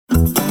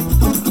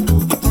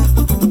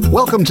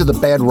Welcome to the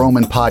Bad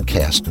Roman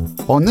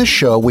Podcast. On this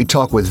show, we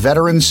talk with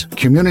veterans,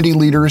 community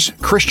leaders,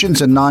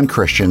 Christians and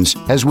non-Christians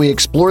as we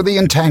explore the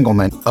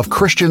entanglement of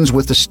Christians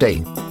with the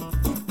state.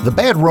 The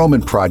Bad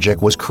Roman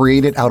Project was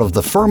created out of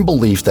the firm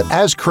belief that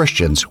as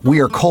Christians, we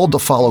are called to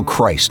follow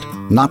Christ,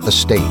 not the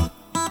state.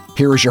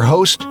 Here is your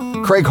host,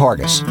 Craig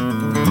Hargis.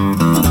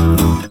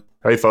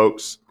 Hey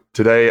folks,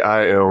 today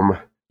I am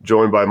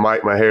joined by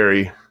Mike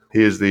Maharrey.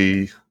 He is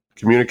the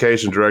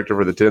Communication Director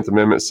for the 10th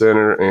Amendment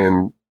Center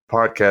and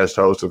podcast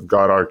host of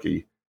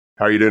Godarchy.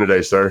 How are you doing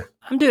today, sir?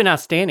 I'm doing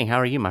outstanding. How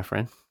are you, my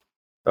friend?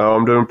 Oh,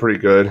 I'm doing pretty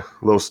good. A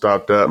little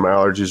stocked up. My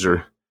allergies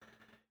are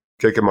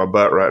kicking my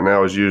butt right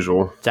now as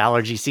usual. It's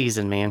allergy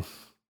season, man.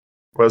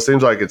 Well, it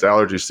seems like it's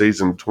allergy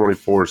season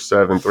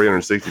 24/7,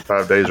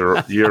 365 days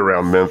a year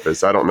around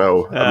Memphis. I don't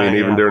know.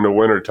 Even during the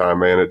wintertime,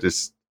 man,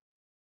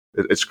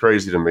 it's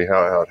crazy to me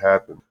how it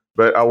happened.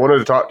 But I wanted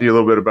to talk to you a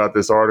little bit about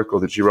this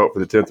article that you wrote for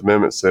the 10th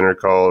Amendment Center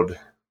called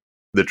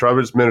 "The Trump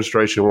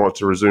Administration Wants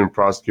to Resume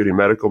Prosecuting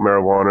Medical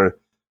Marijuana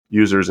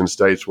Users in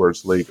States Where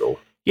It's Legal."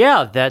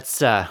 Yeah,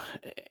 that's an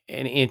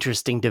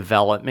interesting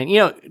development. You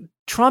know,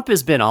 Trump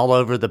has been all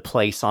over the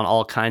place on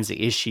all kinds of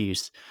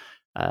issues.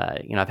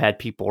 I've had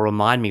people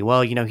remind me,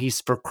 well, he's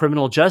for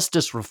criminal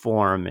justice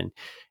reform.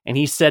 And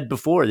he said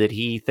before that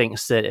he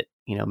thinks that,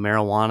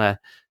 marijuana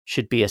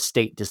should be a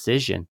state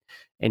decision.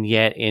 And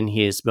yet in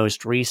his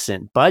most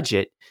recent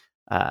budget,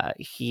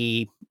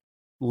 he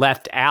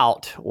left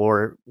out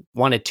or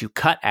wanted to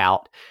cut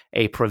out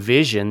a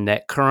provision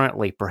that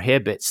currently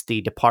prohibits the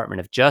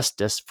Department of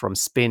Justice from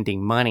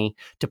spending money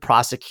to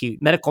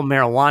prosecute medical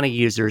marijuana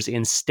users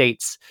in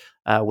states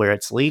where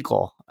it's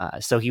legal.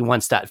 So he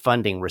wants that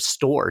funding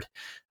restored,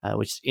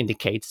 which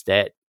indicates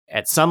that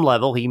at some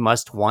level he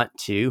must want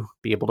to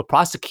be able to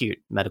prosecute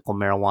medical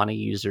marijuana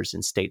users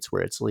in states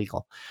where it's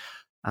legal.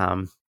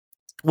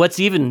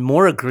 What's even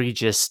more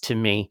egregious to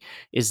me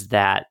is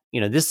that,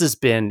 this has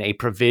been a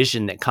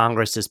provision that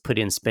Congress has put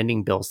in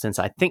spending bills since,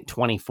 I think,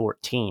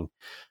 2014.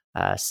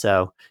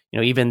 So,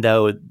 even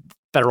though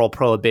federal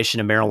prohibition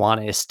of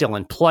marijuana is still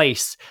in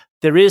place,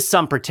 there is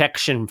some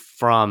protection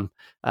from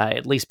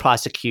at least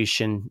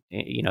prosecution,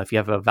 if you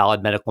have a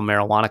valid medical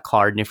marijuana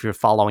card and if you're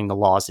following the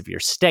laws of your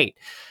state.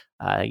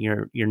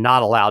 You're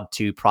not allowed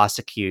to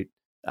prosecute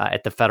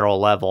at the federal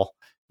level,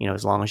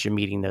 as long as you're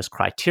meeting those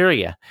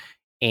criteria.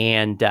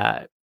 And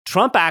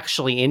Trump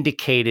actually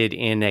indicated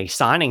in a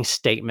signing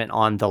statement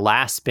on the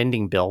last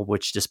spending bill,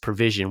 which this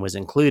provision was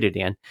included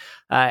in,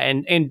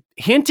 and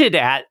hinted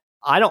at,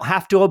 I don't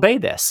have to obey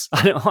this.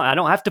 I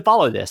don't have to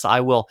follow this.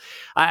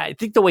 I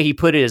think the way he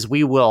put it is,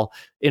 we will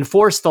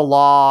enforce the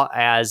law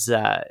as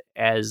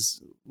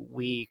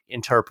we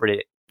interpret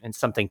it, and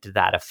something to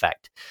that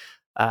effect.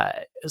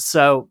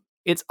 So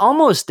it's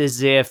almost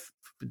as if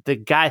the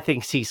guy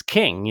thinks he's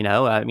king.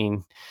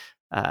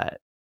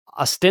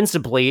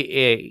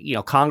 Ostensibly,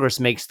 Congress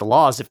makes the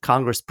laws. If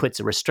Congress puts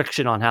a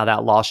restriction on how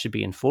that law should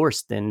be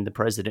enforced, then the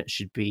president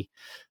should be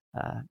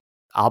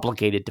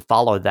obligated to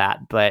follow that.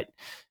 But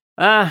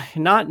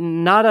not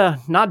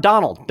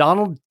Donald.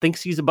 Donald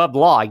thinks he's above the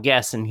law, I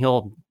guess, and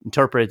he'll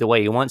interpret it the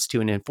way he wants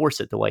to and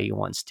enforce it the way he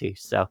wants to.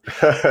 So,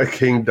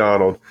 King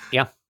Donald.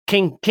 Yeah,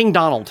 King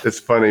Donald. It's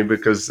funny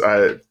because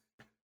I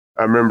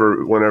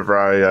remember whenever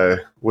I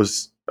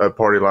was a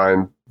party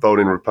line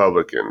voting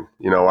Republican,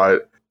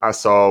 I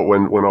saw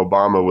when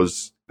Obama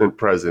was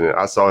president,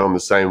 I saw him the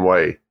same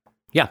way.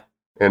 Yeah.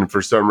 And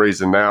for some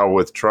reason now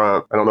with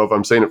Trump, I don't know if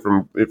I'm seeing it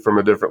from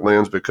a different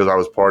lens because I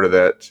was part of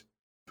that,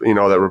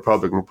 that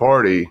Republican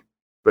Party,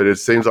 but it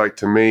seems like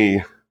to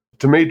me,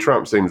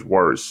 Trump seems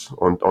worse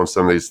on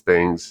some of these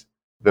things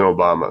than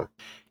Obama.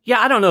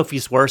 Yeah, I don't know if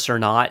he's worse or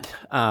not.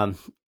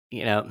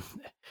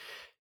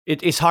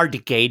 It's hard to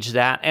gauge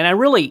that. And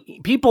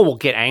people will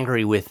get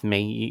angry with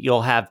me.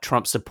 You'll have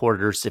Trump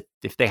supporters,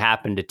 if they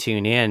happen to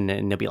tune in,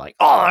 and they'll be like,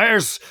 oh,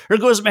 here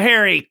goes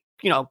Maharrey,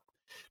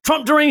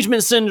 Trump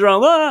derangement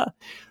syndrome.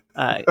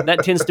 That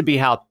tends to be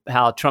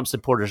how Trump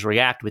supporters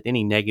react with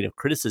any negative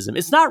criticism.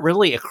 It's not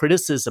really a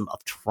criticism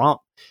of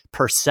Trump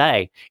per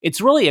se. It's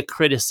really a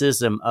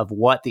criticism of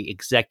what the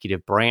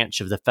executive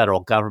branch of the federal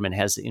government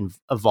has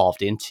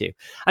evolved into.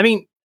 I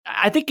mean,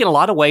 I think in a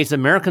lot of ways,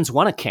 Americans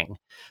want a king.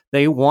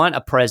 They want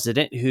a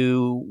president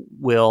who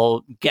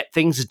will get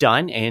things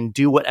done and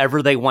do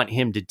whatever they want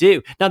him to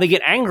do. Now, they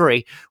get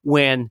angry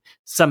when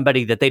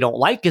somebody that they don't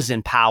like is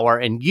in power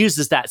and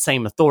uses that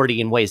same authority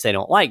in ways they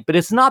don't like. But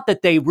it's not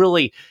that they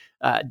really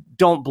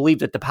don't believe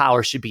that the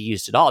power should be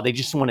used at all. They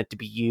just want it to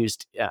be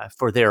used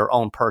for their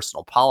own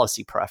personal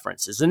policy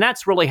preferences. And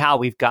that's really how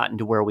we've gotten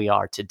to where we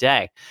are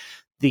today.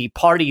 The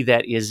party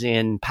that is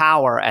in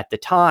power at the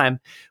time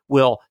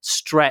will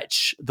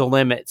stretch the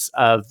limits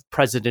of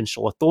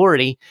presidential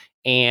authority,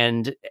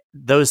 and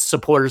those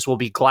supporters will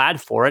be glad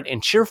for it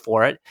and cheer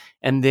for it.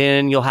 And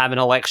then you'll have an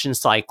election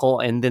cycle,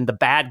 and then the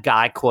bad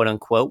guy, quote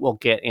unquote, will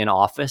get in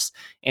office.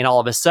 And all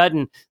of a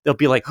sudden they'll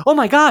be like, oh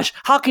my gosh,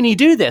 how can he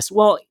do this?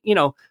 Well,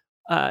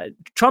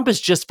 Trump is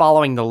just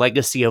following the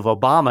legacy of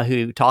Obama,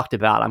 who talked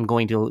about, I'm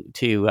going to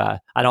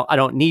I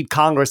don't need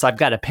Congress. I've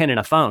got a pen and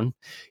a phone,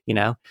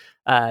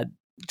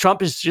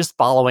 Trump is just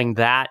following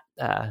that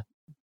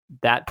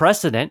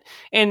precedent.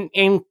 And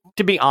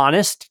to be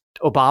honest,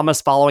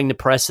 Obama's following the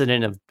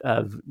precedent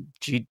of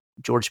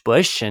George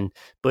Bush, and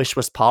Bush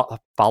was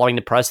following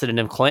the precedent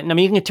of Clinton. I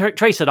mean, you can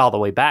trace it all the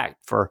way back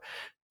for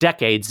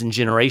decades and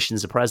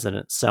generations of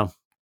presidents. So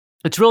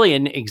it's really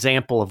an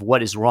example of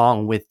what is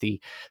wrong with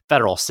the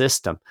federal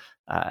system.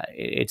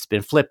 It's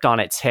been flipped on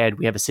its head.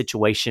 We have a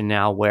situation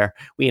now where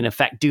we, in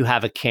effect, do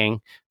have a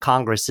king.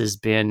 Congress has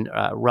been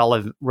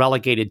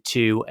relegated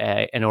to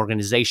an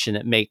organization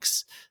that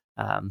makes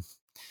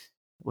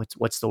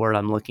what's the word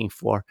I'm looking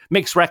for?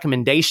 Makes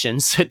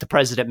recommendations that the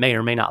president may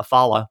or may not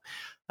follow.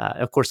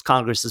 Of course,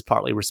 Congress is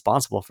partly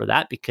responsible for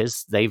that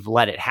because they've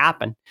let it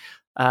happen.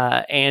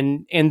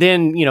 And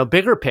then,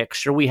 bigger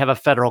picture, we have a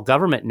federal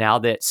government now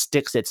that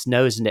sticks its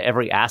nose into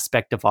every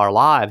aspect of our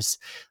lives,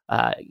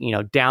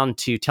 down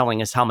to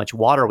telling us how much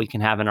water we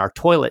can have in our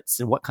toilets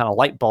and what kind of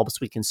light bulbs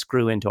we can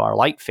screw into our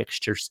light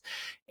fixtures.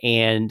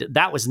 And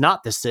that was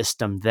not the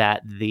system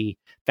that the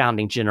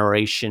founding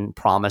generation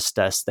promised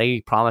us.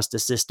 They promised a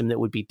system that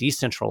would be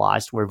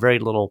decentralized, where very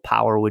little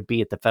power would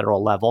be at the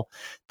federal level,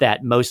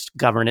 that most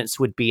governance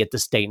would be at the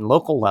state and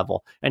local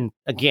level. And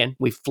again,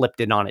 we've flipped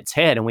it on its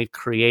head, and we've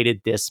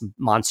created this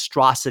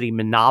monstrosity,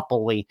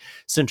 monopoly,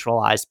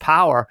 centralized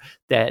power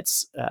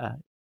that's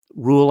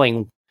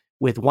ruling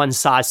with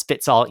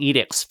one-size-fits-all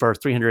edicts for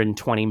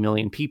 320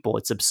 million people.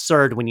 It's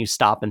absurd when you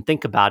stop and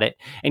think about it,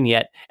 and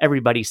yet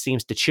everybody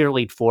seems to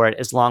cheerlead for it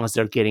as long as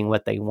they're getting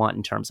what they want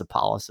in terms of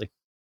policy.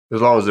 As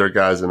long as there are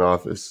guys in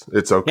office,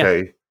 it's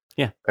okay.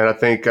 Yeah. And I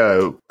think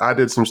I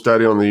did some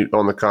study on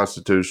the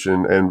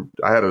Constitution, and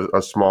I had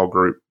a small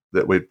group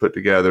that we'd put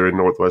together in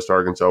Northwest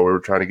Arkansas. We were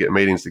trying to get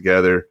meetings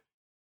together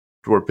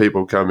where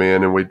people come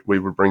in, and we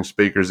would bring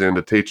speakers in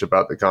to teach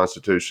about the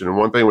Constitution. And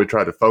one thing we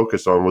tried to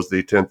focus on was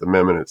the 10th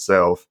Amendment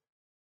itself.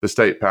 The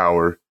state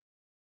power,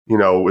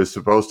 is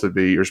supposed to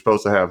be, you're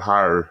supposed to have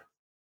higher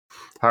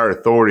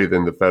authority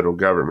than the federal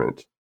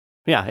government.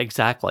 Yeah,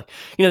 exactly.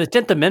 The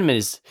 10th Amendment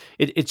is,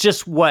 it's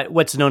just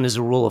what's known as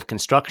a rule of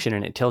construction,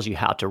 and it tells you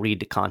how to read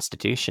the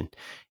Constitution.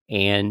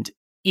 And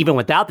even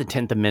without the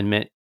 10th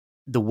Amendment,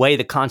 the way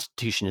the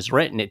Constitution is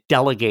written, it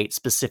delegates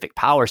specific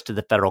powers to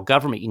the federal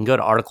government. You can go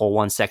to Article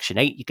 1, Section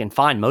 8. You can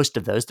find most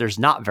of those. There's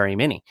not very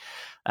many.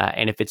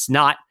 And if it's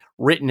not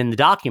written in the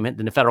document,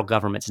 then the federal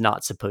government's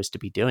not supposed to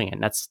be doing it.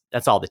 And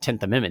that's all the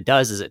 10th Amendment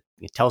does, is it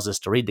tells us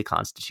to read the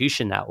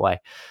Constitution that way.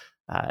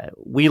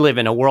 We live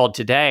in a world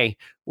today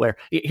where,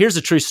 here's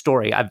a true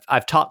story.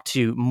 I've talked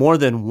to more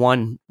than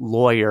one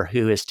lawyer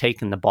who has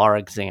taken the bar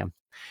exam,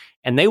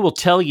 and they will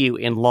tell you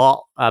in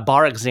law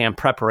bar exam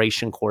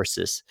preparation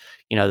courses,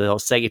 they'll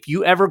say, if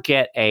you ever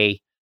get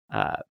a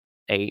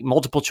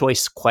multiple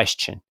choice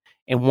question,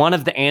 and one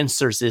of the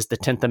answers is the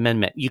 10th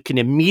Amendment, you can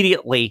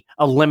immediately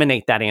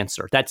eliminate that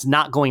answer. That's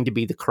not going to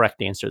be the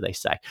correct answer, they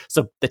say.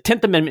 So the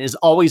 10th Amendment is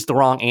always the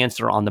wrong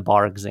answer on the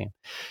bar exam.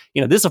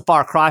 This is a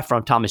far cry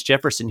from Thomas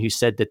Jefferson, who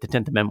said that the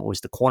 10th Amendment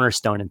was the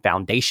cornerstone and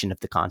foundation of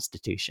the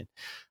Constitution.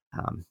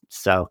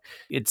 So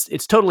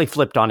it's totally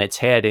flipped on its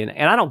head, and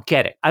I don't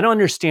get it. I don't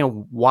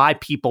understand why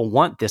people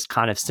want this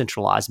kind of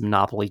centralized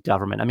monopoly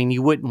government. I mean,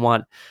 you wouldn't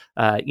want,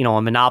 a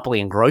monopoly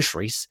in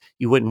groceries.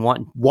 You wouldn't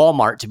want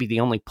Walmart to be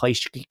the only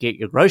place you could get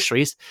your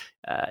groceries.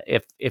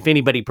 If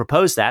anybody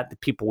proposed that, the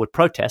people would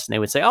protest, and they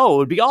would say, "Oh, it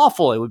would be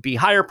awful. It would be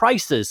higher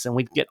prices, and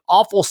we'd get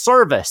awful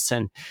service,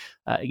 and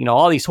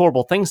all these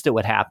horrible things that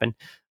would happen."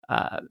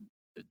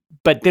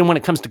 But then when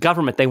it comes to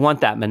government, they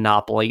want that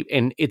monopoly,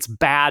 and it's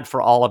bad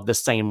for all of the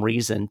same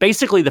reason.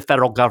 Basically, the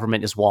federal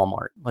government is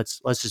Walmart.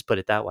 Let's just put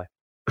it that way.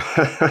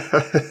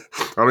 I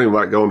don't even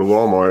like going to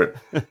Walmart.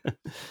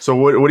 So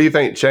what do you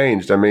think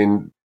changed? I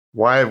mean,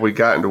 why have we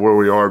gotten to where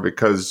we are?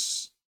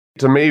 Because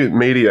to me,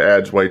 media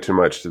adds way too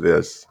much to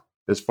this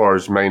as far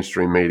as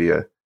mainstream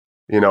media.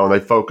 And they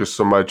focus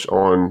so much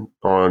on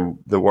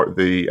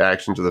the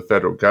actions of the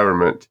federal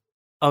government.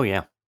 Oh,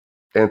 yeah.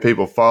 And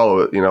people follow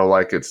it,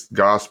 like it's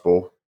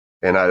gospel.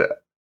 And I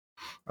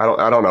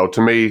don't know.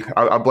 To me,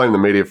 I blame the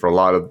media for a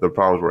lot of the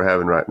problems we're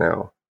having right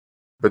now.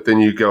 But then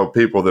you go,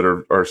 people that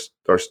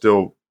are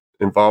still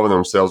involving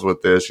themselves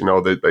with this,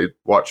 they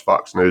watch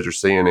Fox News or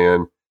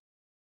CNN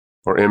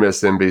or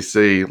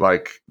MSNBC,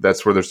 like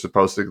that's where they're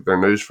supposed to get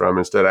their news from,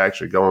 instead of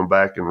actually going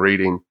back and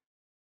reading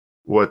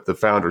what the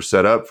founders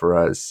set up for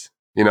us.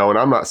 And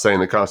I'm not saying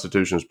the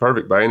Constitution is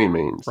perfect by any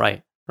means.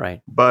 Right.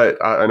 But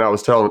I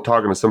was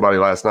talking to somebody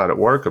last night at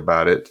work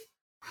about it.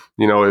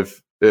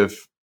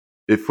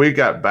 If we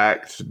got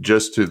back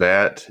to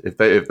that,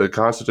 if the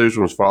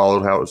Constitution was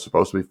followed how it was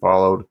supposed to be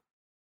followed,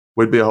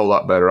 we'd be a whole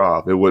lot better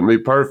off. It wouldn't be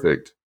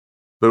perfect,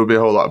 but it would be a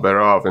whole lot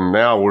better off. And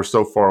now we're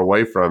so far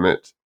away from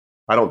it.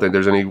 I don't think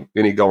there's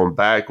any going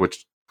back,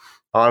 which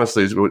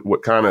honestly is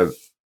what kind of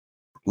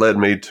led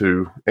me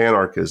to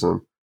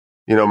anarchism.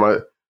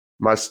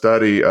 My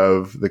study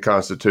of the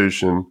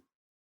Constitution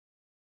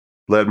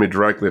led me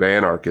directly to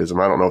anarchism.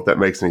 I don't know if that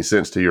makes any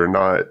sense to you or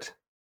not,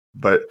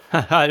 but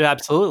it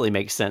absolutely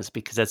makes sense,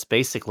 because that's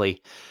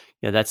basically,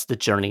 that's the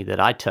journey that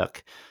I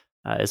took.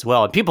 as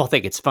well. And people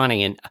think it's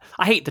funny. And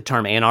I hate the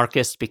term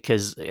anarchist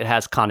because it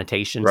has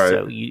connotations. Right.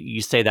 So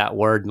you say that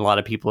word and a lot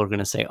of people are going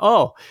to say,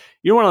 oh,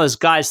 you're one of those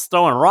guys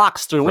throwing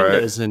rocks through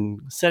windows and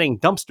setting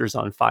dumpsters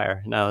on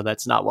fire. No,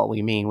 that's not what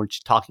we mean. We're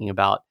just talking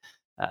about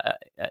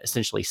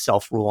essentially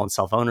self-rule and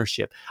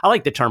self-ownership. I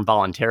like the term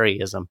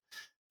voluntarism.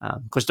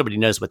 Of course, nobody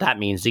knows what that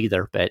means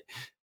either, but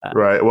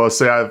right. Well,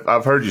 see,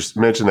 I've heard you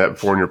mention that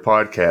before in your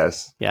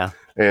podcast. Yeah.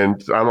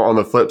 And I'm on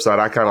the flip side.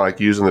 I kind of like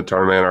using the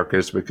term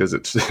anarchist because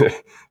it's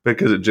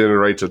because it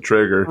generates a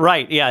trigger.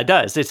 Right. Yeah, it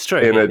does. It's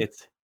true.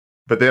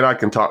 But then I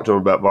can talk to them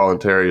about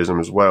voluntarism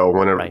as well,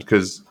 whenever,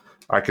 because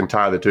I can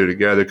tie the two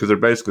together because they're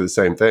basically the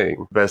same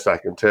thing, best I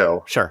can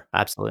tell. Sure,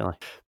 absolutely.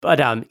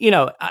 But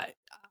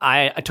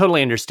I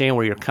totally understand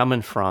where you're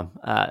coming from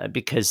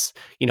because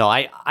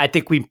I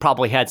think we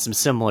probably had some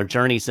similar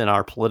journeys in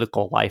our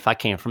political life. I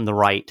came from the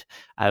right.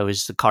 I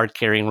was the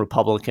card-carrying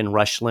Republican,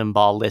 Rush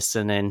Limbaugh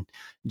listening,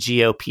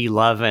 GOP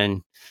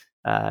loving,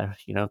 kind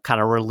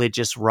of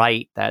religious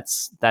right.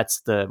 That's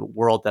the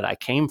world that I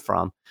came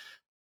from.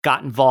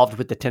 Got involved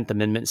with the 10th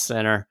Amendment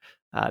Center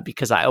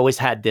because I always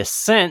had this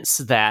sense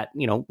that,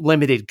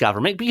 limited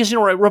government, because,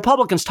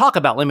 Republicans talk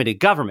about limited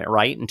government,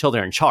 right? Until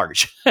they're in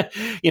charge.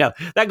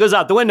 That goes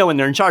out the window when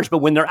they're in charge. But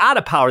when they're out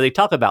of power, they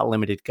talk about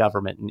limited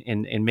government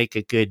and make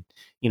a good,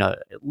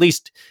 at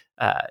least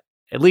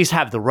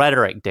have the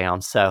rhetoric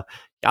down. So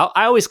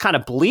I always kind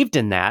of believed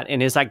in that.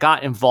 And as I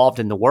got involved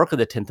in the work of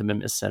the 10th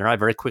Amendment Center, I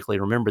very quickly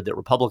remembered that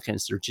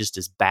Republicans are just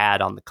as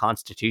bad on the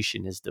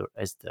Constitution as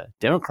the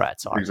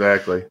Democrats are.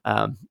 Exactly.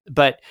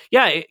 But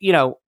yeah,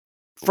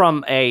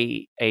 from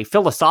a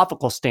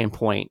philosophical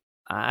standpoint,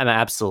 I'm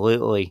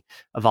absolutely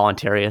a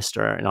voluntarist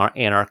or an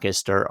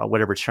anarchist or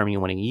whatever term you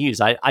want to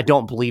use. I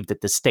don't believe that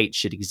the state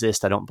should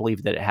exist. I don't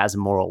believe that it has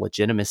moral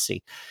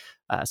legitimacy.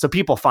 So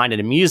people find it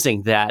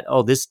amusing that,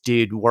 this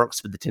dude works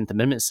for the 10th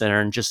Amendment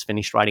Center and just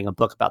finished writing a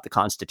book about the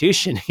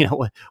Constitution.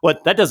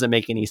 What that doesn't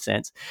make any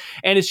sense.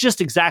 And it's just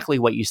exactly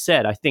what you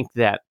said. I think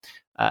that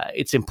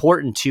it's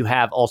important to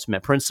have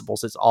ultimate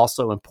principles. It's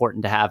also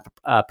important to have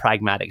a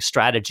pragmatic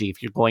strategy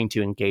if you're going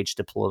to engage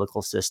the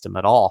political system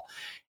at all.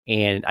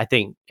 And I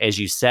think, as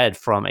you said,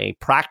 from a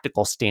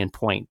practical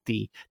standpoint,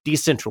 the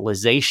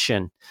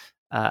decentralization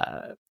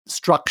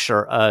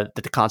structure that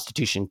the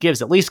Constitution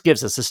gives at least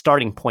gives us a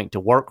starting point to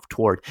work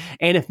toward.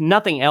 And if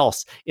nothing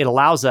else, it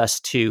allows us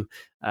to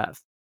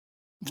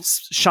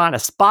shine a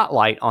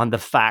spotlight on the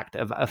fact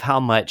of how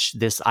much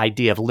this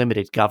idea of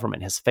limited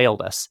government has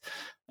failed us.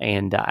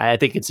 And I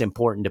think it's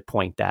important to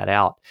point that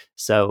out.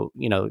 So,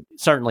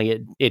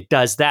 certainly it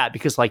does that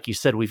because, like you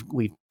said,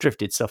 we've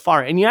drifted so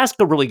far. And you asked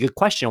a really good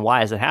question: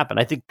 why has it happened?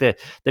 I think the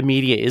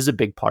media is a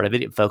big part of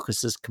it. It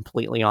focuses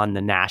completely on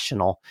the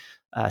national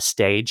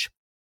stage.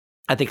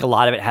 I think a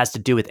lot of it has to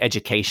do with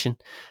education.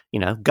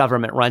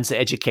 Government runs the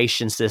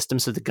education system,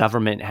 so the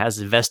government has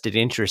a vested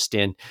interest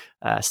in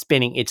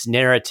spinning its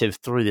narrative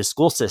through the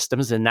school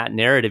systems, and that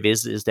narrative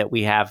is that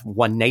we have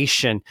one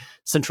nation,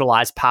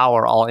 centralized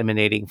power, all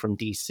emanating from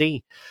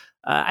D.C.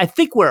 I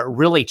think where it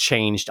really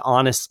changed,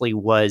 honestly,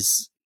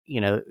 was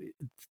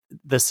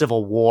the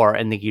Civil War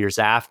and the years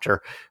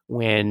after,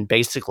 when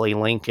basically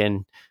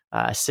Lincoln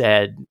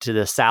said to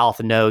the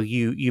South, no,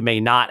 you may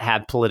not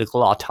have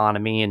political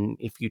autonomy, and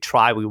if you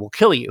try, we will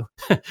kill you.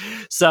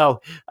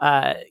 So,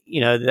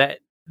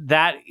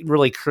 that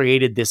really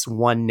created this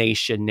one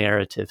nation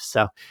narrative.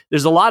 So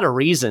there's a lot of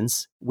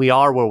reasons we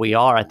are where we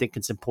are. I think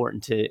it's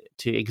important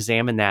to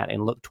examine that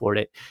and look toward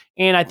it.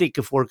 And I think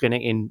if we're going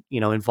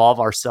to, involve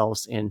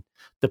ourselves in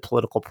the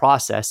political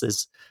process,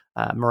 as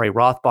Murray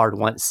Rothbard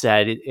once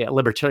said,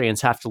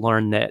 libertarians have to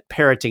learn that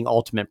parroting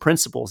ultimate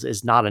principles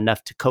is not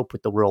enough to cope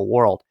with the real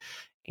world.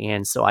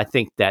 And so I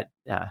think that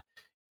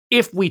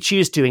if we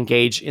choose to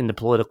engage in the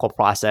political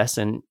process,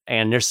 and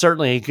there's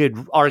certainly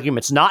good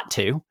arguments not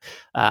to,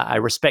 I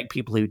respect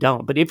people who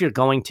don't, but if you're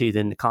going to,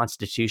 then the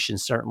Constitution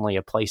is certainly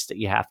a place that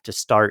you have to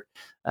start,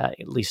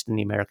 at least in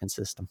the American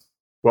system.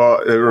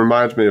 Well, it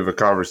reminds me of a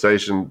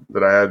conversation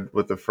that I had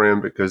with a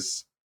friend,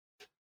 because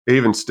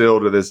even still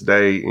to this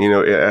day,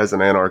 as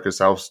an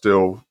anarchist, I'll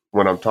still,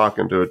 when I'm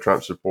talking to a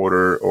Trump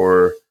supporter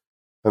or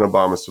an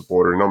Obama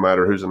supporter, no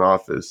matter who's in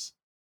office,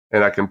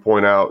 and I can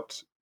point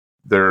out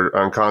their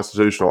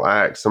unconstitutional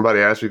acts, somebody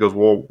asks me, goes,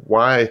 well,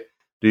 why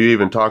do you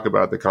even talk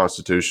about the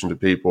Constitution to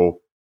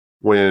people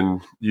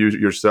when you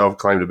yourself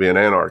claim to be an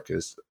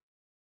anarchist?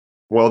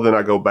 Well, then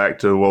I go back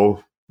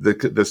to,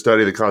 the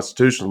study of the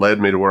Constitution led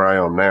me to where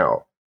I am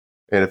now.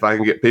 And if I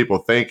can get people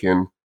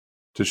thinking,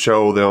 to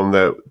show them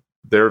that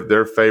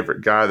their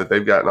favorite guy that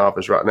they've got in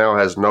office right now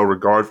has no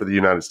regard for the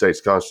United States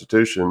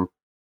Constitution,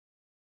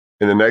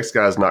 and the next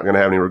guy's not going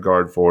to have any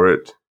regard for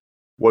it,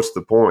 what's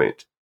the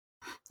point?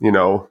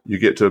 You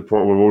get to a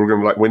point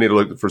where we need to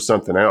look for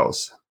something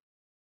else.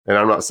 And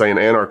I'm not saying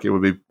anarchy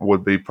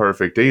would be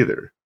perfect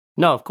either.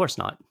 No, of course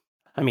not.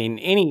 I mean,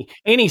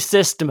 any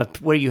system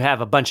where you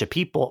have a bunch of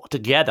people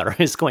together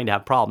is going to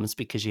have problems,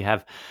 because you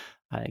have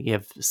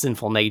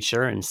sinful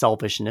nature and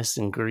selfishness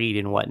and greed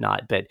and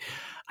whatnot. But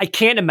I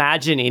can't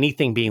imagine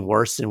anything being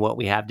worse than what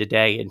we have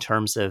today in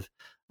terms of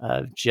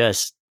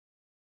just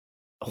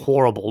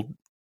horrible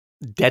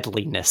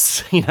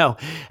deadliness. I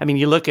mean,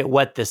 you look at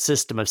what the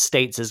system of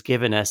states has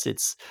given us,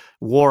 it's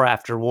war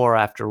after war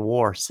after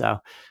war. So,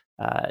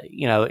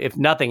 if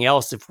nothing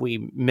else, if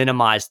we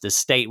minimize the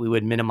state, we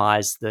would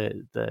minimize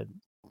the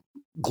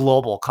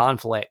global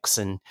conflicts,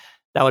 and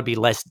that would be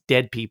less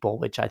dead people,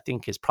 which I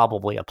think is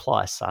probably a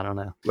plus. I don't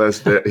know.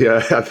 Less dead.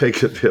 Yeah, I think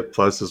it'd be a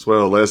plus as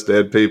well. Less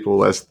dead people,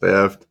 less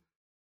theft.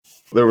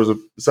 There was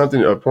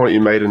a point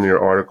you made in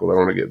your article that I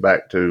want to get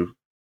back to,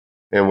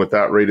 and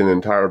without reading the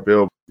entire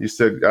bill, you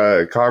said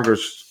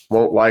Congress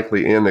won't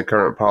likely end the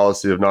current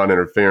policy of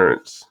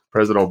non-interference.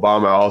 President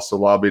Obama also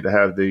lobbied to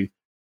have the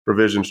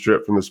provision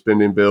stripped from the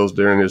spending bills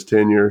during his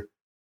tenure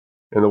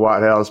in the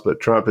White House, but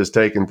Trump has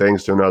taken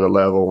things to another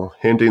level,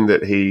 hinting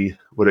that he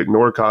would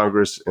ignore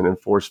Congress and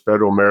enforce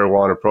federal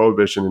marijuana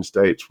prohibition in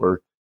states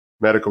where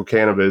medical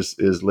cannabis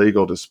is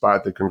legal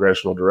despite the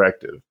congressional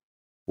directive.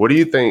 What do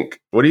you think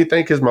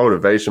his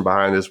motivation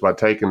behind this by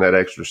taking that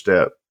extra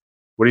step?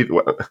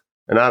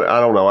 And I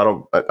don't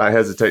know, I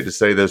hesitate to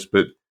say this,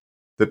 but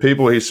the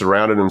people he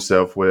surrounded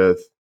himself with,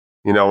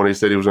 when he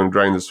said he was going to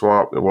drain the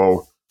swamp,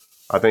 well,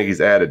 I think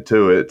he's added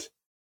to it.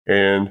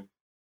 And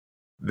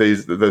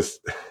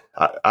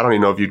I don't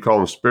even know if you'd call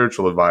them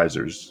spiritual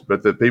advisors,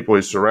 but the people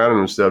he's surrounding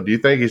himself, do you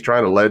think he's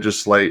trying to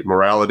legislate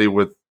morality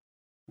with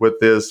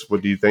this?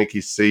 Do you think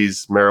he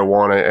sees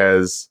marijuana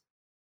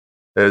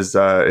as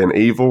an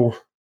evil?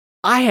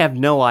 I have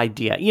no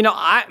idea.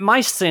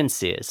 My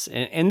sense is,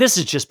 and this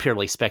is just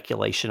purely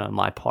speculation on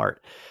my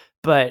part,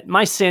 but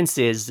my sense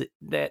is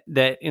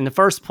that in the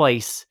first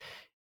place,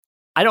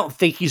 I don't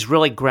think he's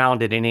really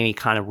grounded in any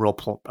kind of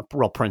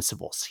real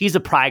principles. He's a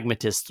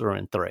pragmatist through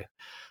and through.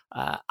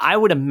 I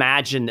would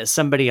imagine that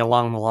somebody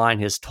along the line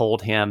has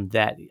told him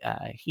that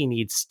he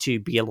needs to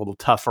be a little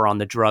tougher on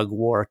the drug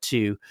war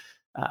to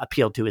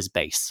appeal to his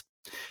base.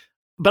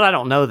 But I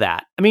don't know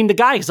that. I mean, the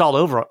guy is all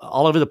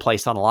over the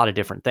place on a lot of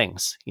different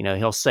things.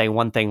 He'll say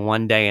one thing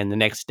one day, and the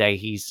next day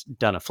he's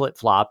done a flip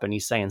flop and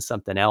he's saying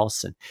something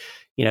else. And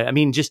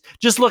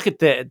just look at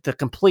the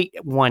complete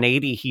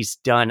 180 he's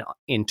done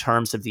in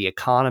terms of the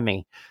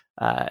economy.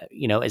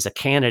 As a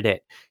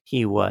candidate,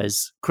 he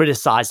was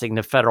criticizing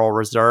the Federal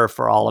Reserve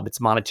for all of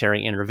its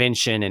monetary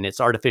intervention and its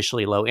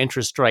artificially low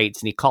interest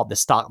rates. And he called the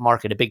stock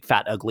market a big,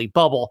 fat, ugly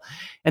bubble.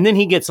 And then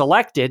he gets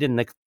elected and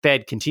the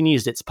Fed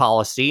continues its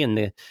policy and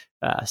the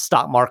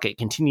stock market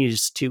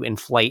continues to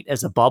inflate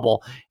as a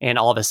bubble. And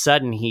all of a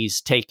sudden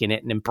he's taken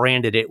it and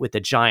branded it with a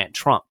giant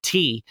Trump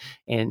T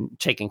and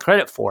taking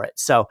credit for it.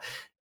 So,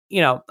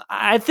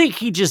 I think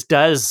he just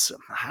does.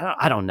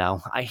 I don't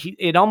know.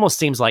 It almost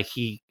seems like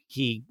he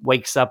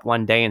wakes up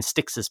one day and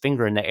sticks his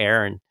finger in the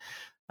air and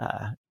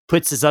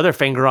puts his other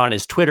finger on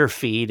his Twitter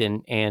feed.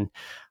 And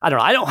I don't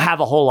know. I don't have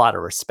a whole lot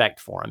of respect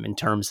for him in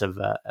terms of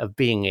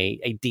being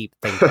a deep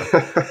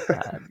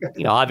thinker.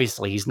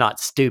 Obviously he's not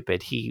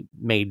stupid. He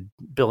made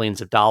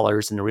billions of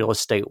dollars in the real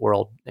estate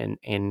world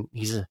and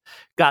he's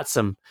got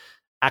some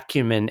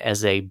acumen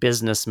as a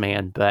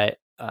businessman, but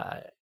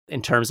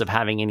in terms of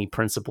having any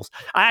principles,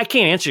 I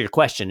can't answer your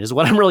question is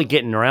what I'm really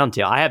getting around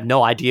to. I have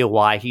no idea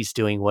why he's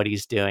doing what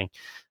he's doing.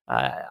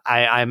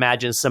 I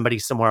imagine somebody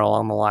somewhere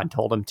along the line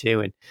told him to,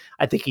 and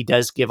I think he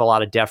does give a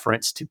lot of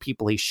deference to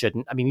people he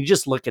shouldn't. I mean, you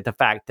just look at the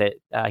fact that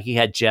he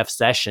had Jeff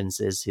Sessions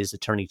as his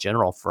attorney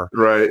general for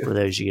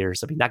those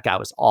years. I mean, that guy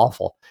was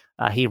awful.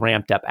 He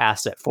ramped up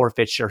asset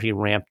forfeiture. He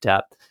ramped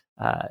up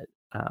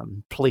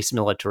police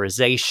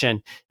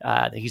militarization.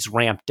 He's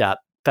ramped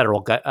up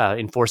federal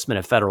enforcement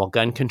of federal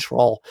gun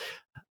control.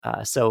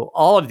 So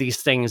all of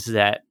these things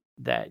that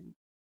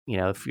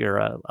if you're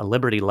a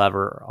liberty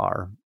lover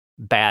are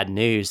bad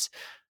news,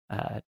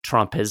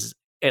 Trump has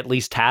at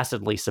least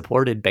tacitly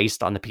supported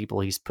based on the people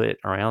he's put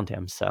around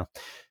him. So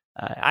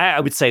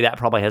I would say that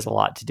probably has a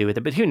lot to do with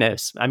it, but who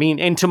knows? I mean,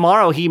 and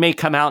tomorrow he may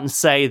come out and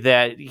say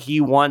that he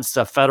wants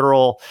a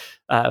federal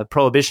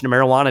prohibition of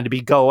marijuana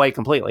to go away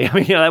completely. I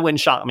mean, that wouldn't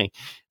shock me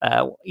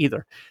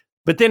either.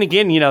 But then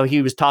again,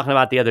 he was talking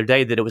about the other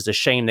day that it was a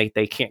shame that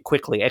they can't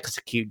quickly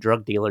execute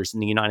drug dealers in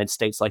the United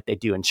States like they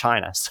do in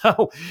China.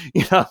 So,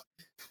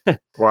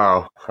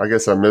 Wow. I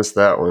guess I missed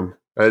that one.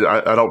 I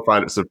don't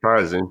find it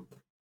surprising.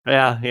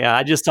 Yeah.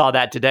 I just saw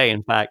that today,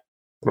 in fact.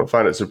 I don't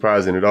find it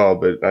surprising at all,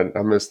 but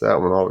I missed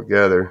that one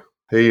altogether.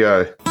 Hey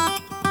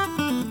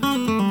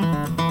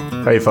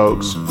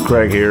folks,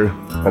 Craig here,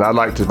 and I'd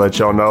like to let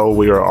y'all know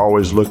we are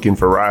always looking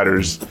for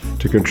writers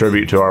to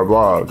contribute to our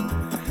blog.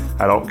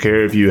 I don't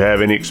care if you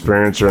have any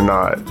experience or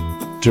not.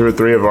 2 or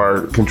 3 of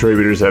our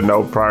contributors had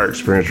no prior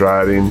experience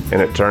writing,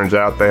 and it turns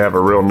out they have a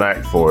real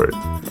knack for it.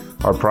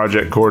 Our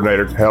project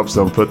coordinator helps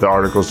them put the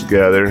articles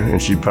together,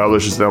 and she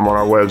publishes them on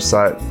our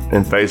website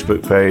and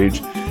Facebook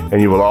page,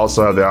 and you will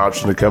also have the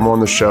option to come on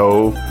the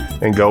show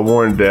and go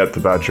more in depth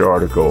about your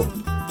article.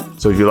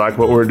 So if you like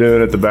what we're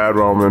doing at The Bad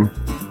Roman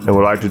and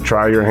would like to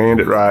try your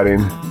hand at writing,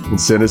 then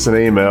send us an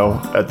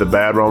email at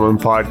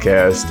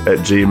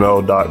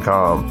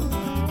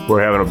thebadromanpodcast@gmail.com.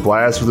 We're having a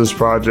blast with this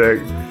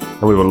project,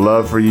 and we would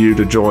love for you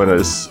to join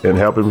us in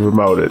helping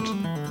promote it.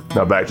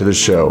 Now back to the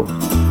show.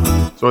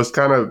 So it's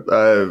kind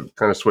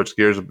of switch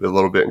gears a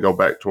little bit and go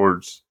back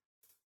towards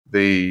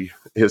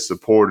his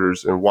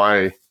supporters and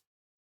why.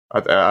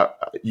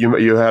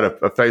 You had a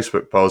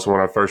Facebook post when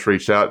I first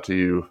reached out to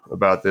you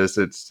about this.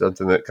 It's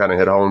something that kind of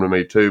hit home to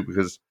me too,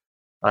 because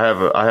I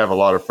have a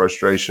lot of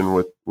frustration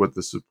with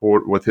his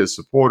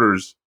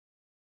supporters.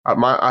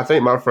 I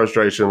think my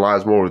frustration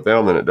lies more with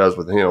them than it does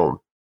with him.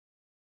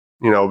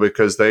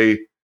 Because they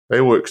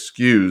will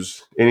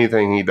excuse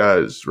anything he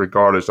does,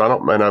 regardless.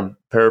 And I'm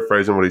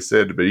paraphrasing what he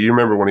said, but you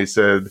remember when he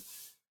said,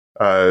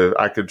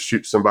 I could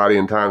shoot somebody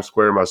in Times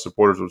Square, my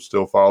supporters would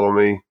still follow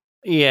me.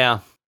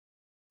 Yeah.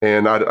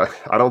 And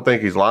I don't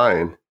think he's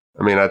lying.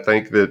 I mean, I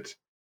think that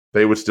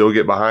they would still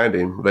get behind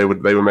him. They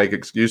would make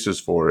excuses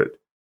for it.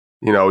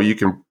 You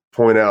can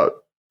point out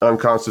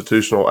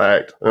unconstitutional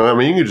act. I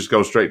mean, you can just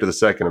go straight to the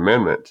Second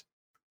Amendment.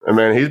 I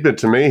mean, he's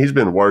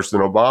been worse than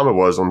Obama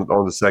was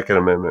on the Second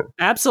Amendment.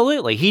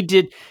 Absolutely. He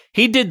did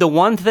the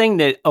one thing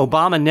that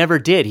Obama never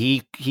did.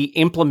 He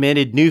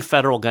implemented new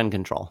federal gun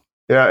control.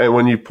 Yeah, and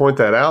when you point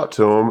that out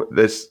to him,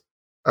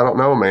 I don't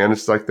know, man.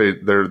 It's like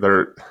it's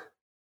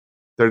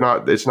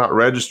not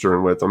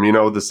registering with them.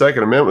 The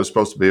Second Amendment was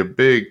supposed to be a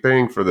big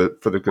thing for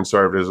the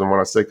conservatives. And when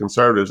I say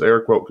conservatives,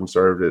 air quote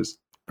conservatives.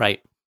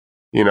 Right.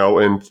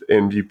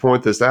 And you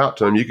point this out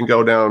to him, you can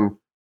go down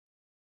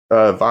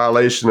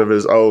violation of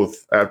his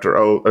oath after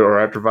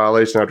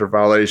violation after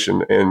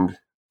violation, and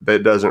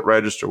that doesn't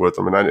register with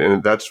them.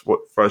 And that's what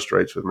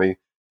frustrates with me,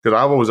 because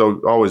I've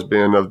always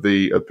been of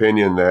the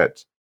opinion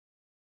that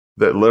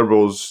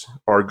liberals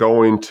are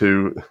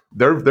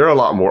they're a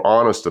lot more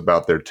honest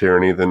about their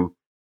tyranny than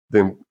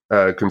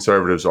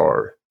conservatives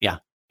are.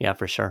 Yeah,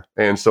 for sure.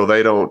 And so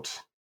I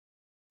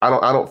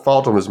don't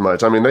fault them as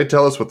much. I mean, they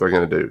tell us what they're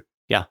going to do.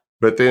 Yeah.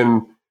 But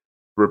then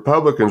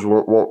Republicans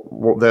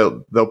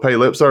they'll pay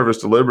lip service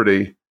to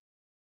liberty,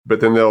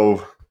 but then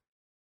they'll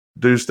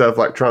do stuff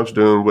like Trump's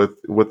doing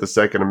with the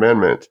Second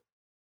Amendment,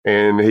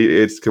 and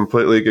it's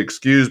completely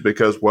excused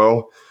because,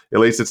 well, at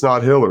least it's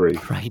not Hillary,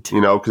 right?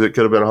 Because it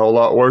could have been a whole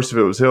lot worse if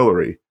it was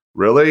Hillary.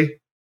 Really?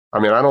 I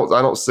mean, I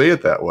don't see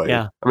it that way.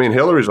 Yeah. I mean,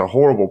 Hillary's a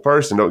horrible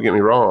person. Don't get me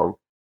wrong,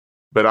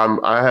 but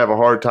I have a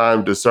hard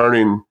time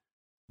discerning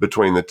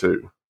between the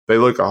two. They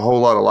look a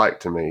whole lot alike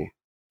to me.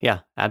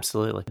 Yeah,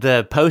 absolutely.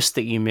 The post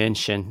that you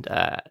mentioned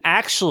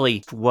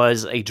actually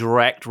was a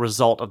direct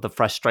result of the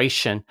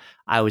frustration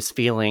I was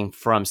feeling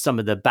from some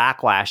of the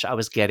backlash I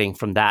was getting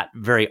from that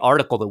very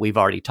article that we've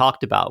already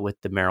talked about with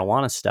the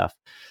marijuana stuff.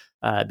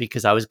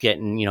 Because I was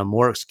getting,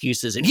 more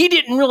excuses, and he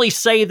didn't really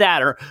say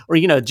that, or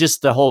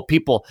just the whole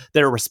people.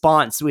 Their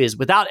response is,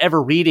 without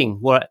ever reading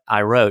what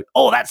I wrote,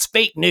 oh, that's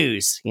fake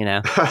news,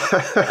 and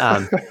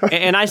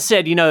I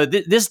said,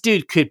 this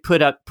dude could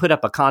put up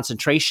a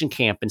concentration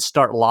camp and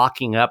start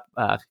locking up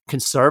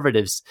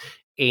conservatives.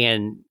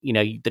 And,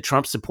 the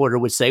Trump supporter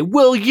would say,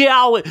 well,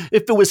 yeah,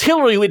 if it was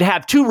Hillary, we'd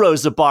have 2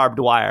 rows of barbed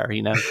wire,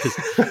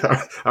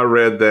 I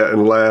read that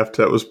and laughed.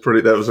 That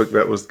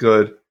was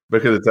good.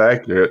 Because it's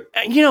accurate.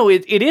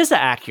 It is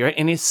accurate,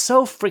 and it's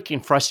so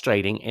freaking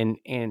frustrating.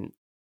 And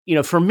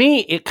for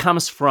me, it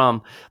comes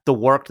from the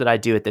work that I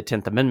do at the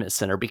 10th Amendment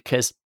Center,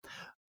 because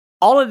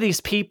all of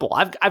these people,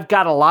 I've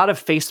got a lot of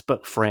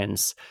Facebook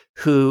friends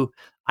who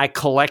I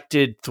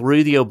collected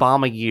through the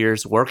Obama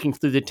years, working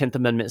through the 10th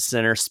Amendment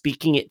Center,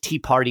 speaking at Tea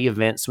Party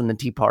events when the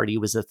Tea Party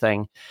was a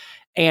thing.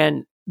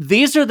 And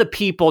these are the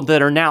people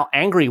that are now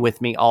angry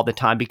with me all the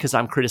time because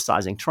I'm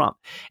criticizing Trump.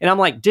 And I'm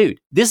like, dude,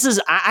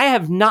 I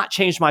have not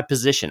changed my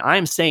position. I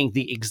am saying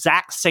the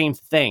exact same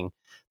thing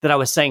that I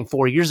was saying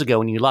 4 years ago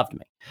when you loved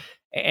me.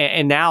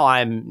 And now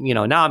I'm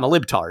a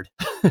libtard.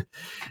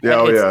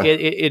 Yeah,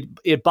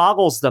 It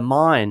boggles the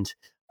mind,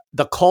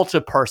 the cult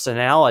of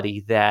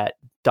personality that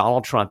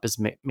Donald Trump has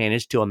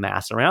managed to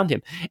amass around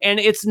him. And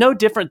it's no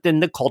different than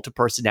the cult of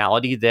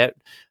personality that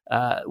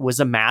was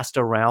amassed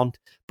around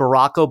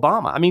Barack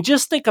Obama. I mean,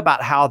 just think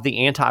about how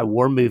the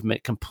anti-war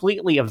movement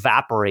completely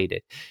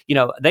evaporated.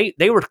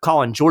 They were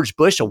calling George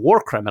Bush a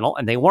war criminal,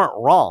 and they weren't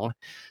wrong.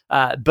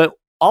 But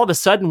all of a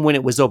sudden, when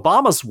it was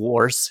Obama's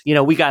wars,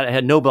 we got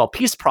a Nobel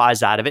Peace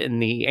Prize out of it, and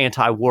the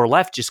anti-war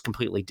left just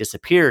completely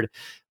disappeared.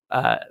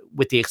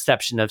 With the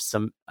exception of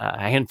a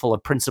handful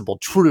of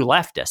principled true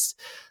leftists.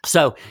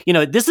 So,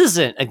 this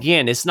isn't,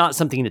 again, it's not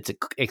something that's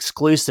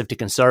exclusive to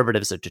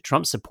conservatives or to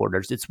Trump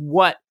supporters. It's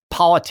what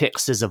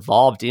politics has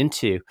evolved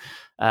into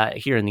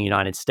here in the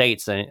United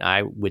States, and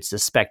I would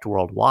suspect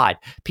worldwide.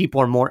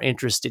 People are more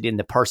interested in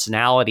the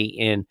personality,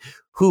 in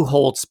who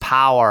holds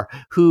power,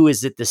 who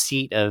is at the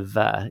seat of,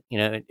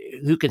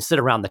 who can sit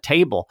around the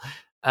table.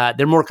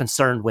 They're more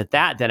concerned with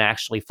that than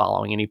actually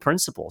following any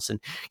principles. And,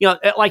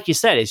 like you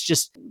said, it's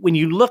just when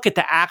you look at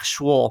the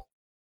actual,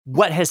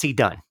 what has he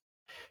done?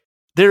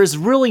 There's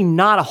really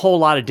not a whole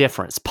lot of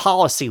difference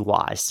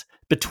policy-wise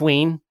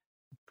between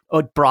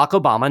Barack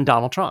Obama and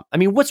Donald Trump. I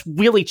mean, what's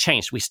really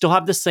changed? We still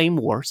have the same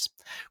wars.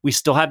 We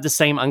still have the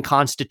same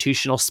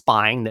unconstitutional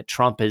spying that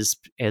Trump has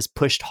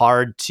pushed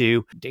hard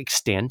to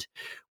extend.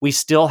 We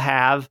still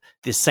have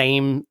the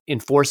same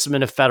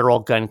enforcement of federal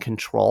gun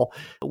control.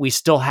 We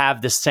still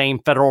have the same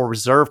Federal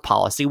Reserve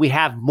policy. We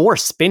have more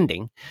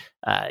spending.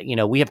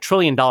 We have $1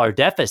 trillion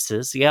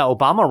deficits. Yeah,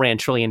 Obama ran $1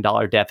 trillion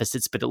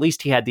deficits, but at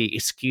least he had the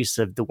excuse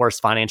of the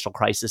worst financial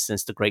crisis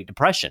since the Great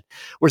Depression.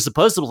 We're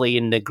supposedly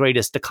in the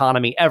greatest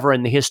economy ever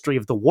in the history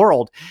of the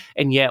world,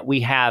 and yet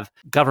we have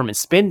government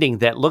spending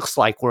that looks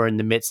like we're in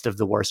the midst of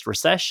the worst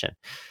recession.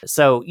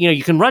 So,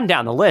 you can run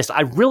down the list.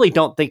 I really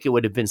don't think it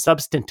would have been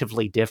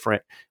substantively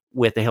different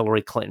with the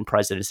Hillary Clinton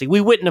presidency.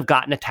 We wouldn't have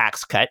gotten a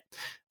tax cut.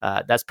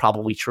 That's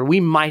probably true. We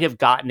might have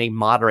gotten a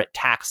moderate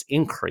tax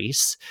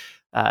increase.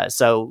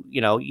 So,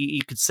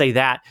 you could say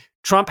that.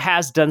 Trump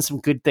has done some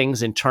good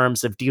things in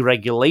terms of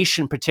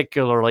deregulation,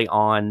 particularly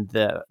on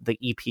the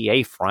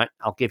EPA front.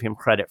 I'll give him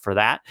credit for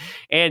that.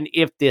 And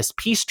if this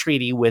peace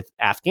treaty with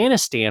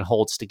Afghanistan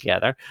holds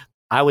together,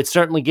 I would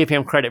certainly give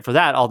him credit for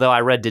that, although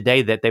I read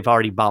today that they've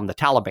already bombed the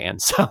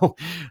Taliban. So,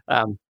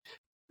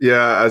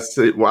 yeah, I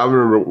see. Well, I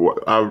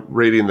remember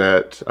reading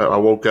that. I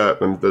woke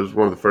up and that was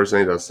one of the first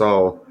things I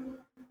saw.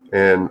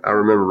 And I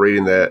remember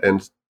reading that,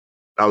 and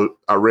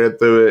I read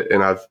through it,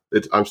 and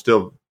I'm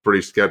still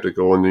pretty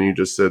skeptical. And then you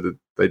just said that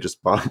they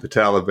just bombed the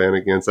Taliban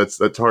again. So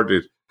that's hard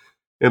to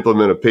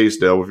implement a peace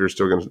deal if you're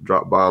still going to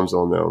drop bombs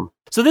on them.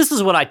 So this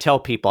is what I tell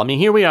people. I mean,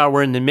 here we are.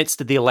 We're in the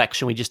midst of the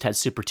election. We just had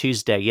Super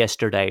Tuesday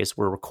yesterday as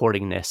we're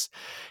recording this.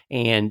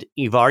 And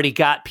you've already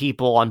got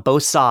people on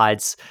both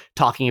sides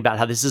talking about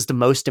how this is the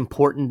most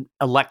important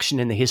election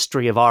in the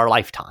history of our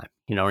lifetime,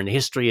 or in the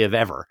history of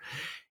ever.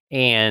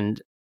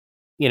 And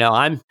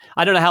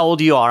I don't know how old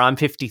you are. I'm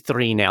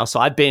 53 now. So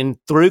I've been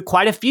through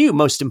quite a few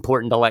most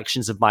important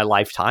elections of my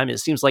lifetime. It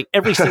seems like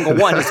every single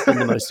one has been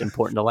the most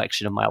important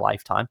election of my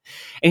lifetime.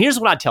 And here's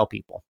what I tell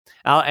people.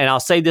 And I'll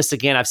say this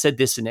again. I've said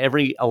this in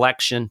every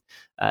election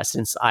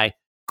since I,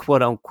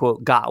 quote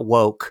unquote, got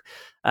woke.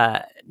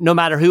 No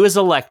matter who is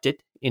elected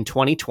in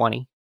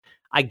 2020,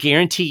 I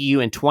guarantee you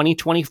in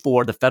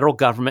 2024, the federal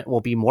government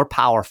will be more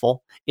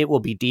powerful. It will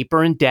be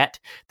deeper in debt.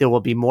 There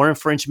will be more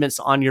infringements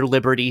on your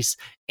liberties.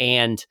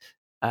 And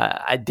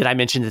did I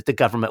mention that the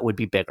government would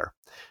be bigger?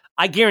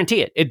 I guarantee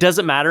it. It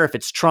doesn't matter if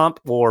it's Trump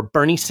or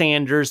Bernie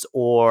Sanders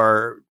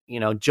or,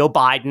 Joe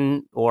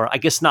Biden, or I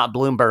guess not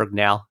Bloomberg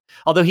now.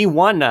 Although he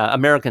won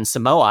American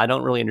Samoa, I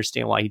don't really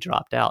understand why he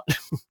dropped out.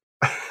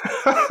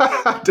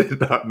 I did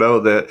not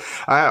know that.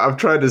 I've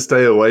tried to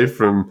stay away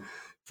from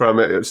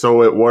it.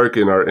 So at work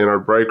in our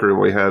break room,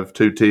 we have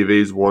two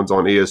TVs. One's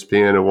on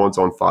ESPN and one's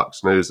on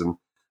Fox News. And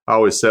I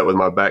always sit with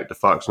my back to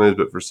Fox News,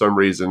 but for some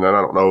reason, and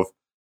I don't know if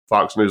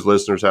Fox News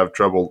listeners have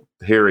trouble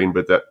hearing,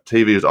 but that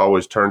TV is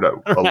always turned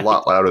up a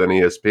lot louder than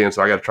ESPN.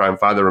 So I got to try and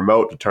find the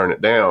remote to turn it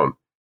down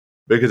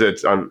because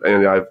I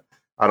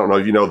don't know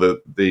if you know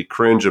the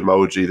cringe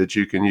emoji that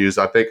you can use.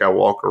 I think I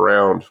walk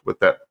around with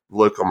that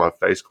look on my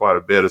face quite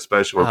a bit,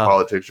 especially when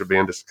politics are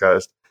being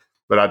discussed.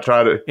 But I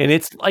try to, and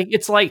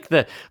it's like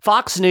the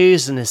Fox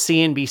News and the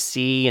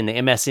CNBC and the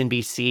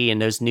MSNBC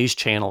and those news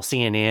channels,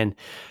 CNN,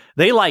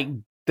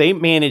 they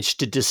managed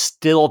to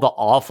distill the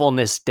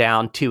awfulness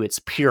down to its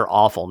pure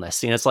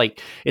awfulness. It's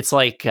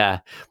like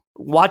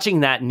watching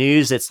that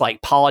news. It's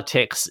like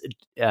politics.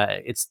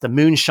 It's the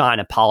moonshine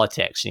of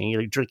politics.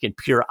 You're drinking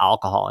pure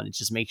alcohol, and it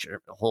just makes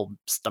your whole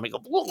stomach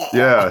go.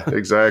 Yeah,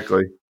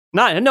 exactly.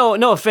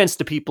 No offense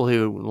to people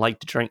who like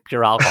to drink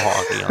pure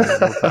alcohol.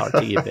 No power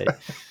to you,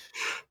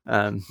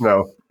 but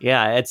no.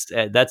 Yeah,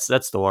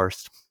 that's the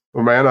worst.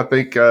 Well, man, I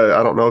think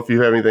I don't know if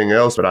you have anything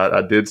else, but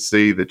I did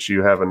see that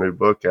you have a new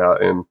book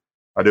out, and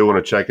I do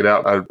want to check it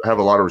out. I have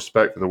a lot of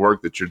respect for the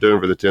work that you're doing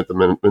for the 10th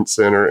Amendment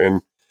Center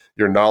and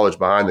your knowledge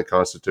behind the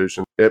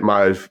Constitution. At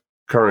my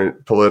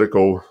current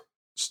political,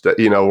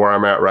 where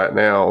I'm at right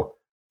now,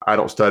 I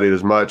don't study it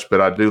as much,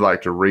 but I do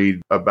like to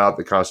read about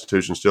the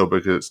Constitution still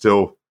because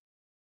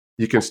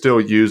you can still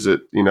use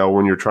it,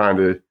 when you're trying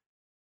to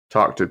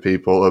talk to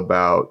people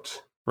about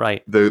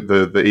right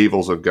the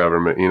evils of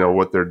government,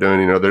 what they're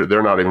doing.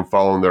 They're not even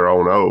following their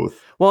own oath.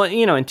 Well,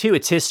 and two,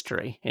 it's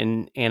history,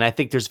 and I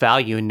think there's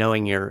value in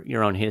knowing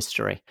your own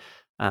history.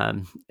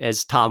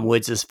 As Tom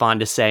Woods is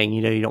fond of saying,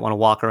 you don't want to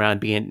walk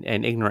around being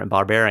an ignorant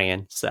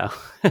barbarian. So,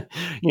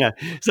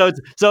 so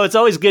it's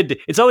always good.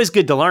 It's always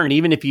good to learn,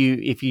 even if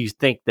you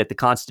think that the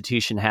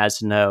Constitution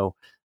has no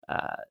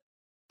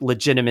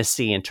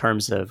legitimacy in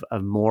terms of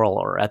moral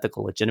or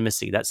ethical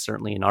legitimacy. That's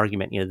certainly an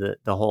argument.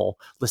 The whole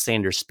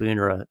Lysander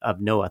Spooner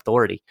of no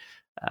authority.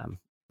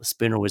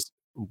 Spooner was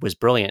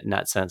brilliant in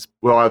that sense.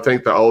 Well, I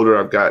think the older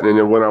I've gotten,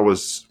 and when I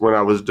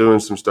was doing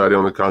some study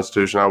on the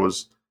Constitution,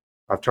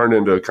 I've turned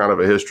into a kind of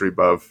a history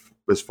buff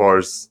as far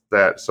as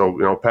that.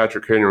 So,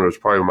 Patrick Henry was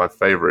probably my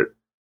favorite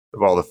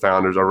of all the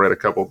founders. I read a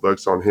couple of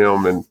books on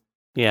him, and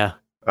yeah,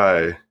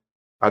 I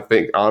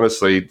think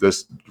honestly,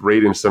 this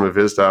reading some of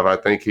his stuff, I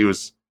think he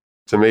was,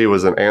 to me,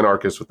 was an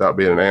anarchist without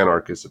being an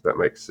anarchist, if that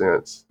makes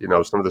sense.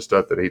 Some of the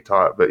stuff that he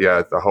taught. But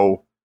yeah, the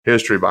whole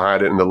history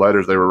behind it, and the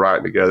letters they were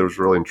writing together was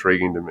really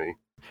intriguing to me.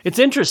 It's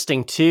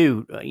interesting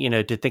too,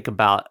 to think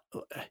about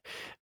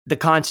the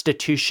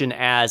Constitution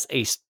as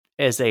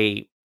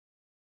a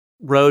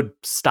road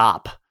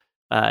stop,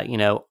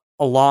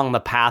 along the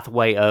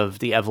pathway of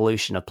the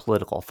evolution of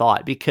political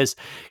thought, because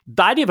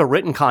the idea of a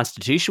written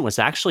constitution was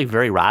actually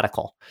very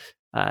radical.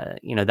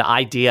 The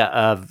idea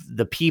of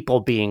the people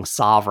being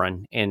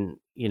sovereign, and,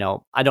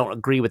 I don't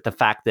agree with the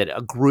fact that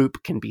a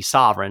group can be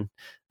sovereign.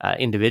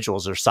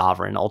 Individuals are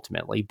sovereign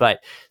ultimately, but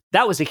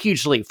that was a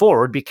huge leap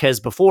forward, because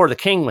before the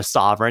king was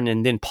sovereign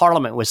and then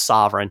parliament was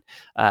sovereign,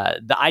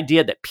 the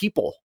idea that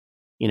people,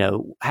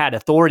 had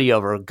authority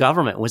over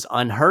government was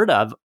unheard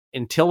of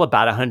until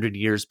about 100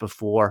 years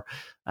before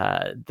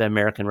the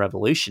American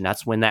Revolution.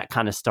 That's when that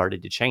kind of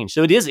started to change.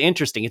 So it is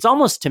interesting. It's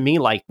almost, to me,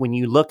 like when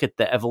you look at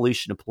the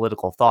evolution of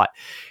political thought,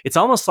 it's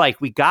almost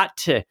like we got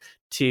to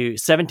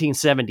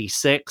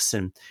 1776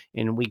 and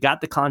we got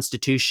the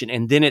Constitution,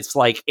 and then it's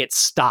like it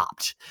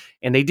stopped,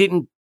 and they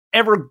didn't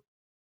ever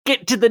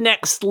get to the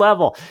next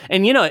level.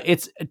 And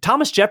it's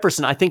Thomas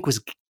Jefferson, I think, was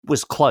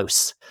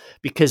close,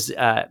 because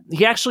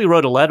he actually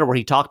wrote a letter where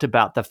he talked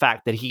about the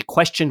fact that he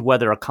questioned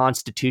whether a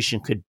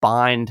constitution could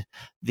bind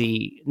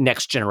the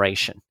next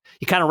generation.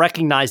 He kind of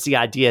recognized the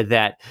idea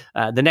that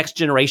the next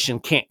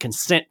generation can't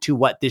consent to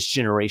what this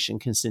generation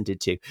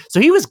consented to. So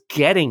he was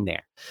getting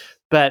there.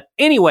 But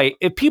anyway,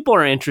 if people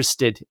are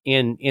interested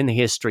in the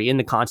history, in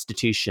the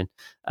Constitution,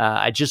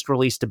 I just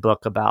released a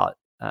book about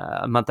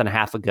a month and a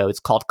half ago.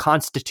 It's called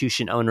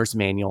Constitution Owner's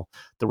Manual,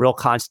 the real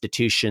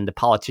Constitution the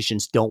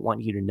politicians don't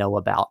want you to know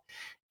about.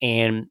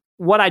 And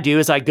what I do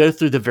is I go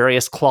through the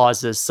various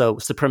clauses. So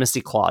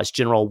Supremacy Clause,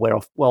 General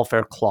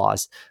Welfare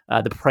Clause,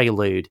 the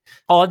Prelude,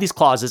 all of these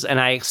clauses,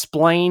 and I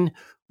explain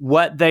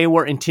what they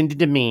were intended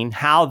to mean,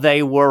 how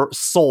they were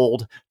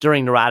sold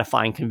during the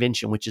ratifying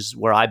convention, which is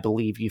where I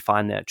believe you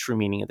find the true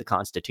meaning of the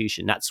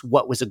Constitution. That's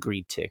what was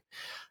agreed to.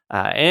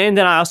 And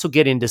then I also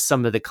get into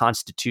some of the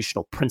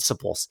constitutional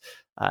principles,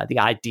 the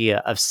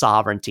idea of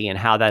sovereignty and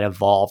how that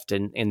evolved,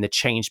 and the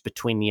change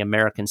between the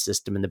American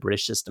system and the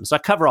British system. So I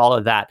cover all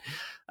of that.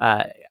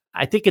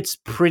 I think it's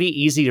pretty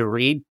easy to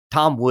read.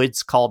 Tom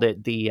Woods called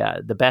it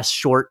the best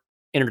short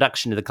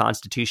introduction to the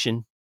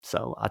Constitution.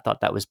 So I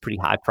thought that was pretty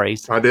high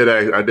praise. I did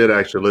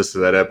actually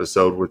listen to that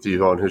episode with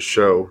you on his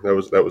show. That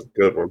was a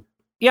good one.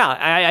 Yeah,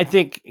 I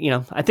think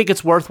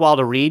it's worthwhile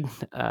to read.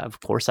 Of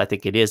course, I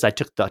think it is. I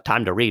took the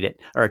time to read it,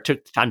 or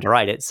took the time to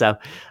write it. So,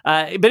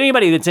 but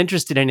anybody that's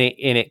interested in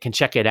it can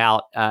check it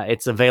out.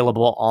 It's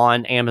available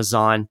on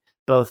Amazon,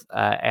 both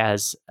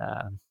as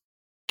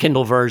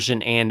Kindle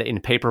version and in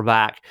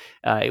paperback.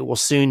 It will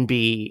soon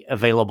be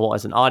available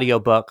as an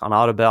audiobook on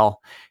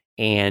Audible.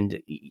 And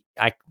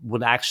I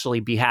would actually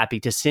be happy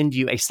to send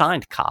you a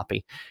signed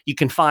copy. You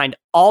can find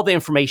all the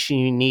information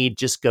you need.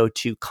 Just go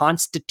to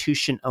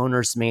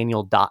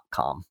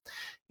constitutionownersmanual.com,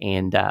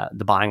 and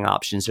the buying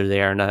options are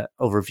there, and an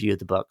overview of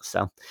the book.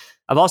 So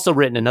I've also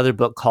written another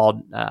book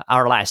called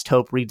Our Last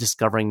Hope,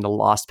 Rediscovering the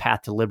Lost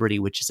Path to Liberty,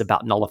 which is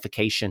about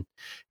nullification,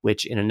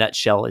 which in a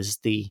nutshell is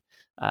the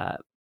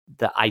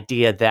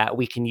idea that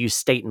we can use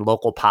state and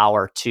local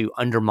power to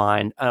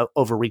undermine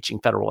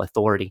overreaching federal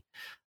authority.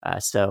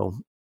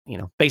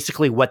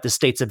 Basically what the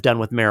states have done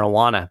with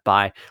marijuana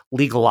by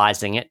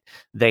legalizing it,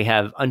 they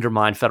have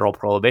undermined federal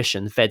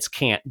prohibition. The feds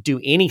can't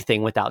do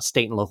anything without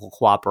state and local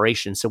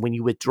cooperation. So when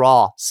you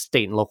withdraw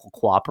state and local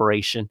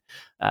cooperation,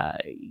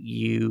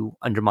 you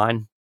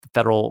undermine the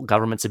federal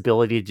government's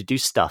ability to do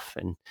stuff.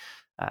 And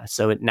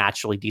so it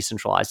naturally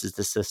decentralizes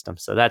the system.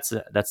 So that's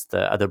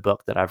the other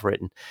book that I've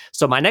written.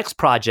 So my next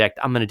project,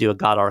 I'm going to do a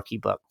Godarchy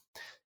book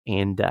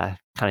and kind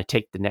of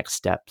take the next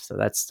step. So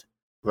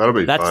that'll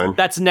be fine.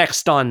 That's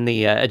next on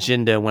the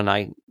agenda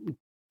when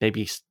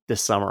maybe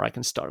this summer I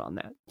can start on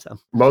that. So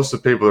most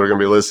of the people that are going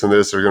to be listening to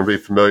this are going to be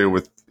familiar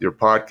with your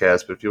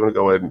podcast, but if you want to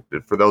go ahead and,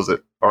 for those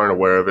that aren't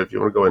aware of it, if you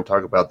want to go ahead and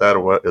talk about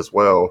that as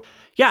well.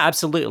 Yeah,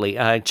 absolutely.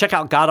 Check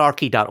out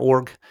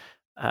godarchy.org.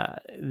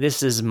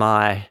 This is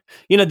my,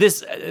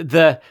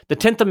 the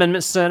 10th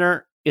Amendment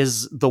Center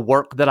is the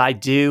work that I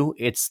do.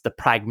 It's the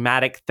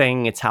pragmatic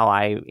thing. It's how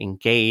I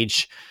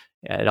engage.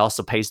 It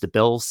also pays the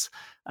bills.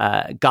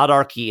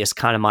 Godarchy is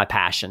kind of my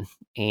passion.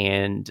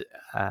 And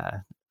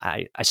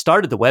I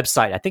started the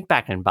website, I think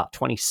back in about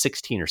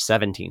 2016 or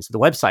 17. So the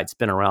website's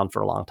been around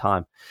for a long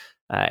time.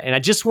 And I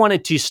just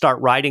wanted to start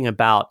writing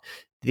about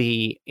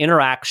the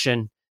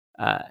interaction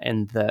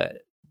and the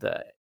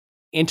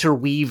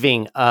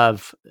interweaving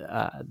of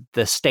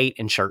the state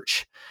and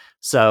church.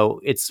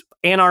 So it's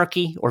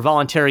anarchy or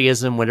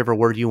voluntarism, whatever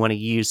word you want to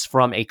use,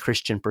 from a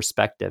Christian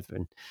perspective.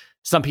 And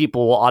some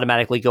people will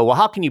automatically go, well,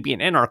 how can you be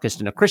an anarchist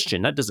and a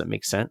Christian? That doesn't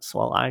make sense.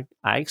 Well, I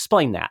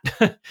explain that.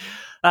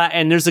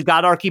 And there's a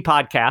Godarchy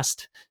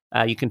podcast.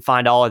 You can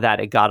find all of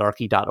that at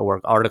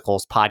godarchy.org,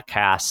 articles,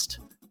 podcast,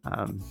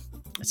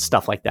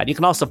 stuff like that. You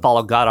can also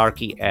follow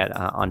Godarchy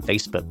on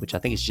Facebook, which I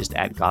think is just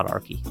at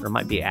Godarchy, or it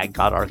might be at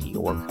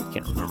Godarchy.org. I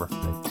can't remember.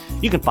 But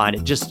you can find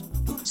it. Just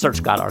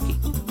search Godarchy.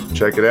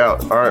 Check it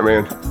out. All right,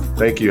 man.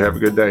 Thank you. Have a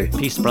good day.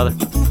 Peace, brother.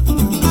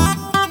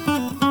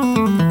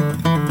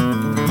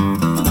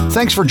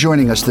 Thanks for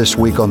joining us this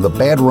week on the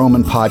Bad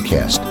Roman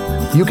Podcast.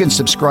 You can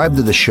subscribe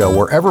to the show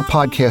wherever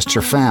podcasts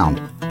are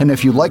found. And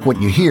if you like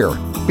what you hear,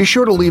 be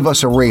sure to leave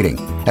us a rating,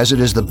 as it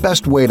is the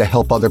best way to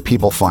help other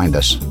people find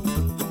us.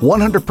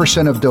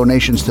 100% of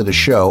donations to the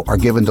show are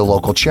given to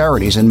local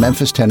charities in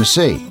Memphis,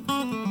 Tennessee.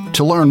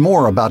 To learn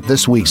more about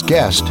this week's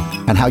guest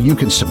and how you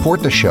can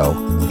support the show,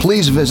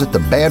 please visit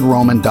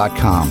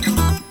thebadroman.com.